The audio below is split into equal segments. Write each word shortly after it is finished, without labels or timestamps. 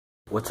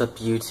What's up,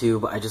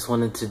 YouTube? I just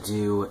wanted to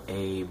do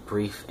a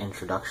brief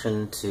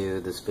introduction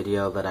to this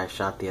video that I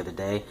shot the other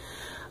day.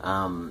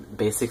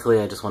 Basically,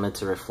 I just wanted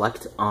to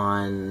reflect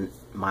on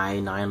my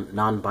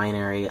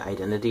non-binary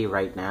identity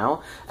right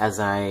now, as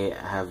I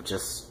have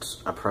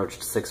just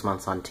approached 6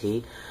 months on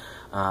T.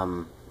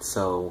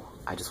 So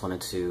I just wanted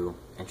to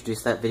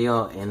introduce that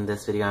video. In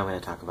this video, I'm going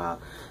to talk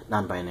about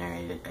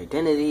non-binary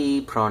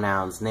identity,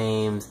 pronouns,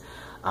 names,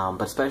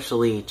 but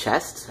especially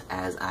chest,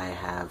 as I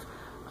have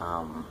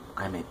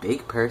I'm a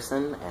big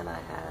person, and I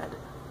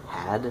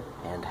had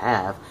and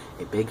have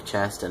a big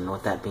chest, and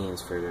what that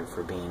means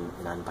for being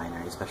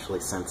non-binary,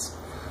 especially since,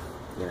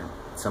 you know,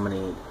 so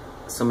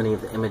many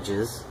of the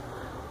images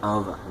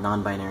of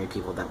non-binary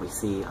people that we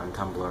see on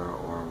Tumblr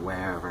or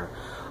wherever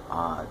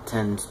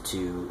tend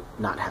to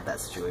not have that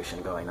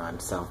situation going on.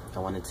 So I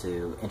wanted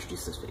to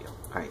introduce this video.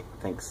 Alright,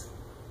 thanks.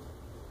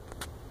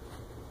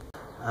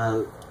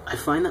 I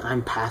find that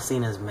I'm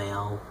passing as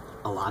male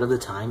a lot of the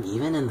time,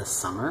 even in the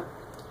summer.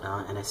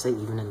 And I say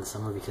even in the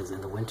summer because in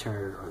the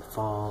winter or the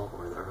fall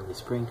or the early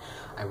spring,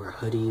 I wear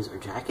hoodies or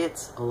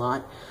jackets a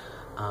lot.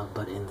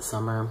 But in the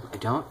summer, I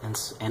don't,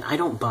 and I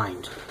don't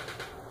bind.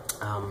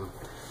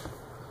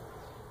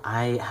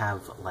 I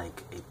have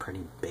like a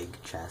pretty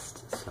big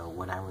chest, so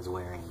when I was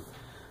wearing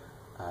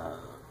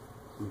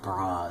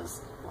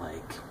bras,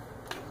 like,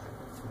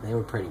 they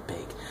were pretty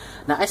big.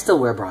 Now I still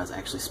wear bras,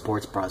 actually,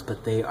 sports bras,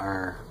 but they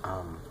are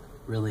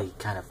really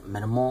kind of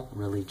minimal,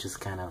 really just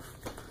kind of,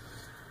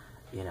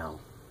 you know,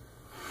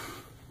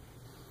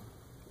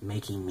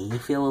 making me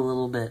feel a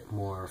little bit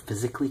more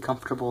physically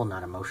comfortable,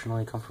 not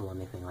emotionally comfortable,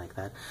 anything like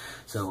that.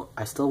 So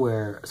I still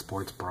wear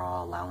sports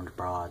bra, lounge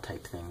bra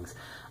type things,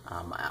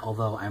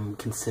 although I'm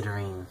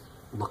considering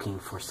looking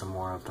for some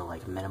more of the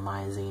like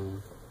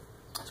minimizing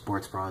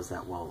sports bras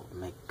that will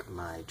make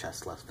my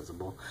chest less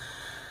visible.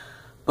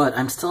 But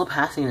I'm still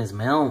passing as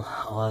male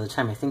a lot of the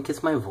time. I think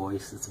it's my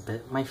voice, it's a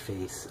bit my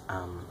face.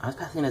 I was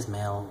passing as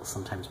male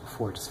sometimes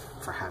before, just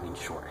for having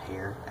short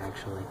hair,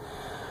 actually.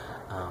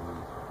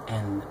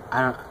 And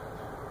I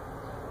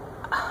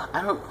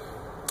don't,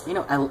 you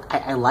know,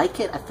 I like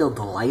it. I feel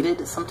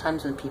delighted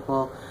sometimes when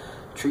people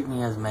treat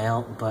me as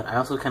male, but I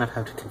also kind of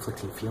have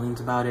conflicting feelings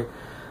about it.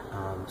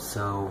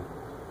 So,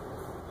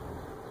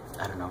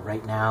 I don't know,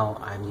 right now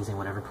I'm using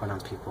whatever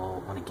pronouns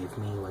people want to give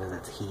me, whether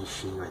that's he,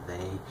 she, or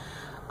they,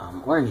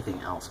 or anything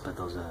else, but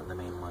those are the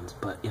main ones.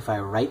 But if I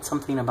write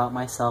something about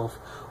myself,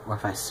 or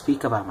if I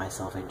speak about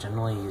myself, I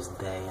generally use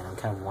they, and I'm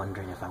kind of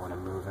wondering if I want to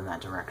move in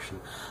that direction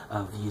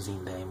of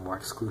using they more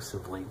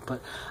exclusively.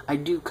 But I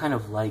do kind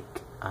of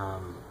like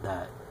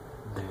that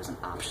there's an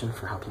option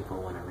for how people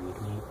want to read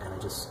me, and I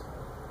just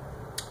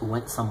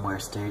went somewhere,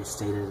 stayed at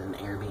an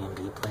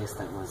Airbnb place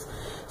that was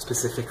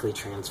specifically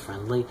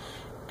trans-friendly,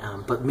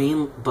 but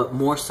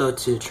more so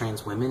to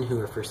trans women who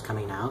are first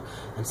coming out.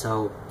 And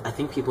so I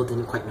think people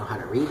didn't quite know how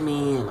to read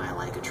me. Am I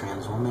like a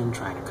trans woman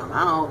trying to come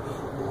out,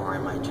 or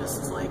am I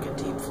just like a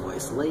deep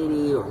voiced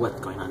lady, or what's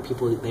going on?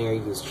 People there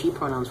use she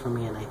pronouns for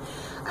me, and I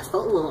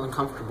felt a little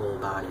uncomfortable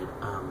about it.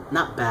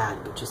 Not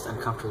bad, but just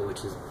uncomfortable,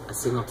 which is a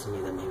signal to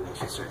me that maybe I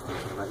should start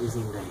thinking about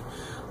using they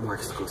more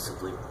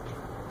exclusively.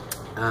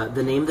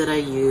 The name that I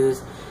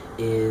use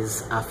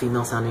is a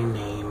female sounding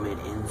name. It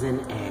ends in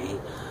A.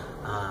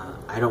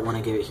 I don't want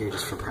to give it here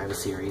just for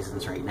privacy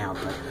reasons right now,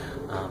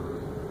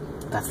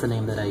 but that's the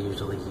name that I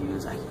usually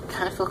use. I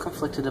kind of feel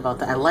conflicted about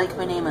that. I like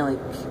my name, I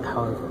like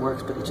how it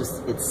works, but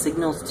it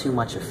signals too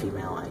much a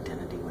female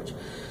identity, which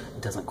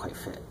doesn't quite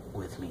fit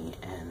with me,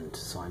 and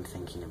so I'm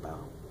thinking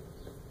about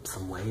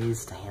some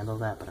ways to handle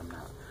that, but I'm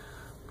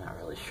not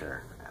really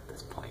sure at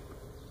this point.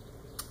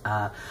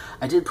 I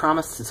did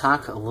promise to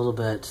talk a little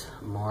bit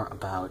more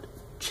about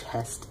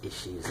chest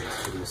issues in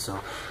this video, so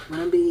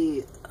I'm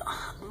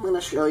gonna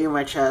show you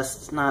my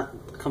chest, not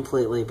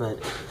completely,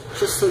 but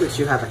just so that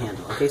you have a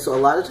handle. Okay, so a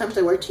lot of times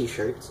I wear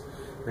t-shirts,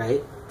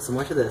 right,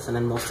 similar to this, and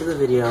in most of the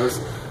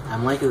videos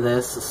I'm like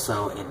this,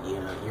 so in,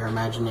 you know, your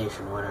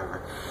imagination,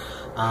 whatever.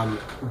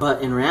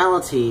 But in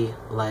reality,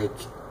 like,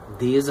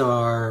 these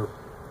are,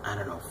 I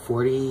don't know,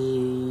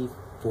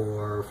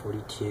 44,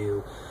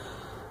 42,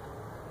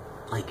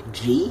 like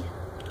G,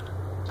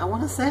 I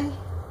want to say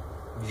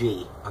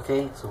G,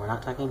 okay? So we're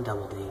not talking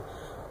double D,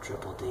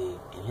 triple D,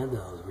 any of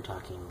those. We're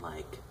talking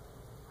like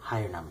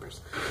higher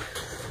numbers.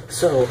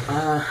 So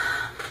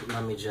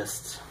let me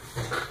just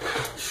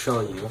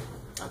show you,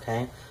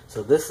 okay?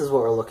 So this is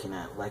what we're looking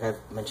at. Like I've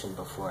mentioned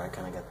before, I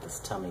kind of got this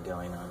tummy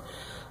going on,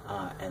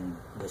 and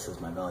this is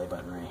my belly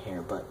button right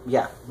here. But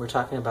yeah, we're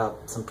talking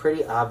about some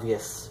pretty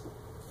obvious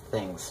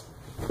things,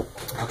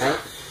 okay?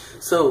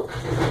 So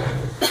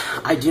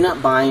I do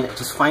not bind. I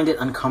just find it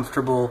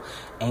uncomfortable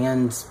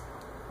and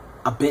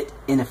a bit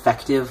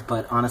ineffective,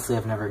 but honestly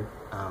I've never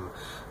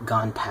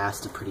gone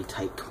past a pretty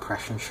tight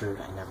compression shirt.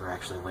 I never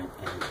actually went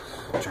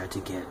and tried to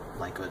get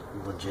like a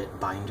legit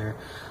binder.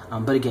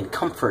 But again,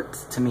 comfort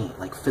to me,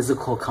 like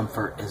physical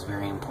comfort, is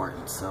very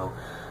important. So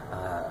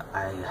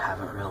I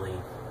haven't really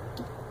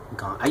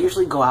gone. I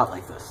usually go out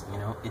like this, you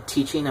know. In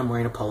teaching, I'm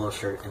wearing a polo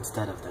shirt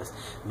instead of this.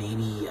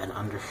 Maybe an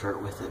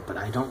undershirt with it, but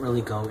I don't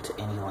really go to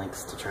any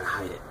lengths to try to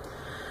hide it.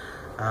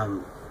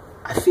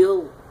 I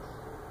feel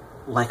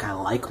like I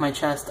like my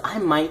chest. I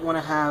might want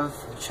to have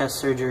chest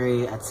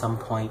surgery at some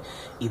point,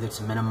 either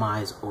to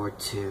minimize or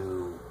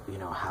to, you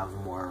know, have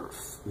more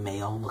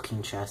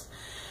male-looking chest.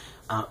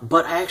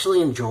 But I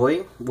actually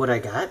enjoy what I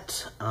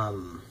got.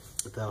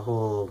 The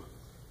whole,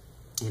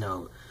 you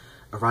know,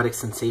 erotic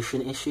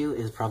sensation issue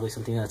is probably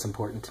something that's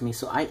important to me.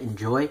 So I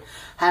enjoy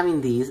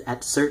having these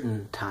at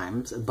certain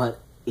times, but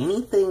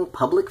anything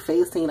public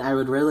facing, I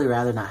would really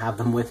rather not have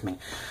them with me.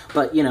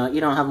 But, you know, you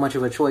don't have much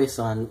of a choice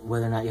on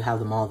whether or not you have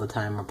them all the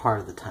time or part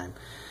of the time.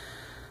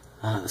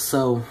 I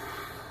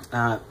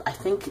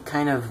think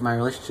kind of my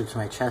relationship to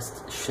my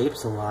chest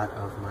shapes a lot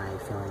of my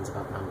feelings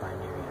about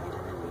non-binary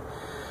identity.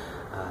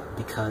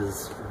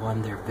 Because,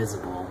 one, they're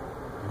visible,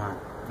 not,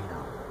 you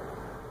know,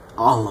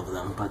 all of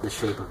them, but the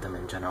shape of them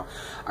in general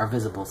are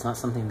visible. It's not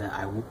something that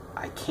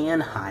I can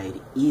hide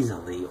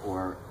easily,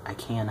 or I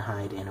can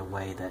hide in a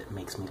way that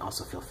makes me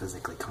also feel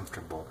physically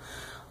comfortable.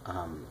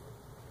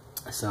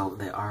 So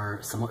they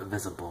are somewhat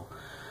visible.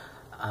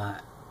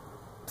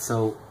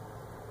 So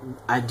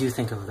I do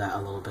think of that a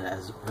little bit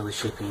as really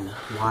shaping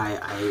why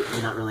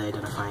I'm not really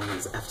identifying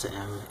as F to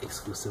M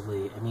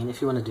exclusively. I mean,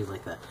 if you want to do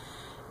like the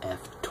F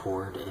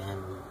toward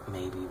M,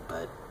 maybe,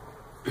 but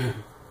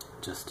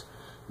just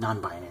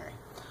non-binary.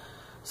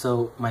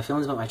 So my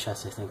feelings about my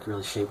chest, I think,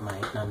 really shape my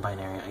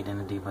non-binary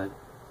identity, but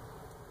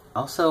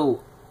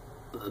also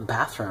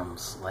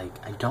bathrooms. Like,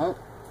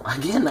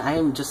 again, I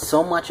am just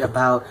so much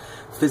about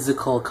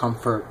physical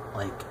comfort,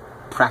 like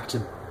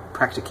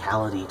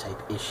practicality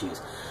type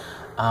issues.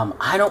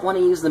 I don't want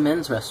to use the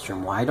men's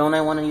restroom. Why don't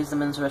I want to use the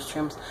men's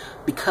restrooms?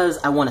 Because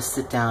I want to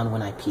sit down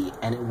when I pee.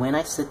 And when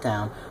I sit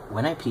down,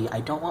 when I pee, I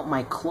don't want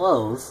my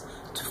clothes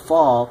to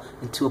fall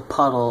into a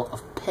puddle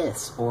of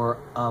piss, or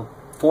a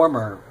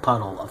former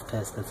puddle of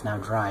piss that's now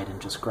dried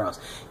and just gross.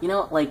 You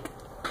know, like,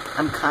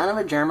 I'm kind of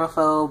a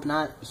germaphobe,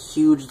 not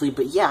hugely,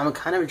 but yeah, I'm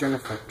kind of a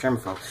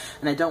germaphobe.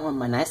 And I don't want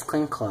my nice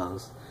clean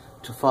clothes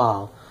to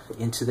fall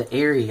into the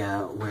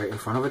area where, in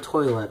front of a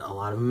toilet, a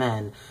lot of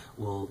men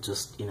will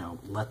just, you know,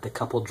 let the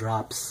couple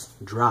drops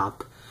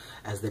drop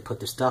as they put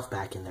their stuff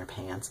back in their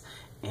pants,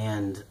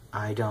 and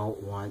I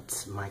don't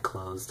want my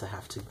clothes to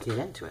have to get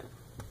into it.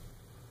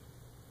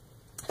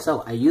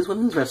 So I use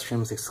women's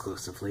restrooms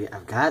exclusively.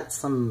 I've got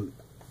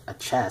a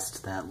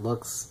chest that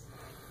looks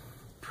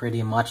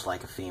pretty much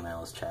like a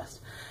female's chest.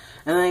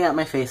 And then I got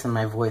my face and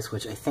my voice,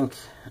 which I think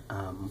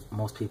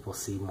most people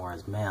see more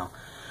as male.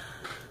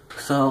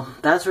 So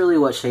that's really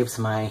what shapes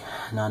my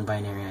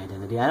non-binary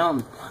identity. I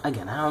don't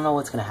know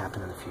what's going to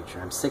happen in the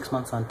future. I'm 6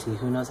 months on T.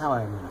 Who knows how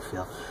I'm going to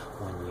feel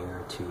 1 year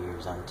or 2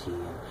 years on T,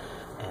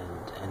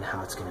 and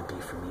how it's going to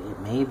be for me. It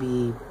may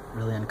be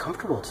really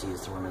uncomfortable to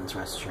use the women's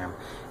restroom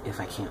if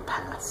I can't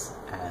pass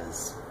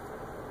as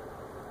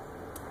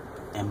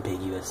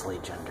ambiguously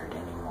gendered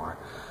anymore.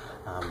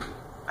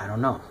 I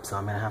don't know. So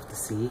I'm going to have to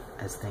see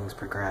as things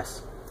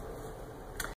progress.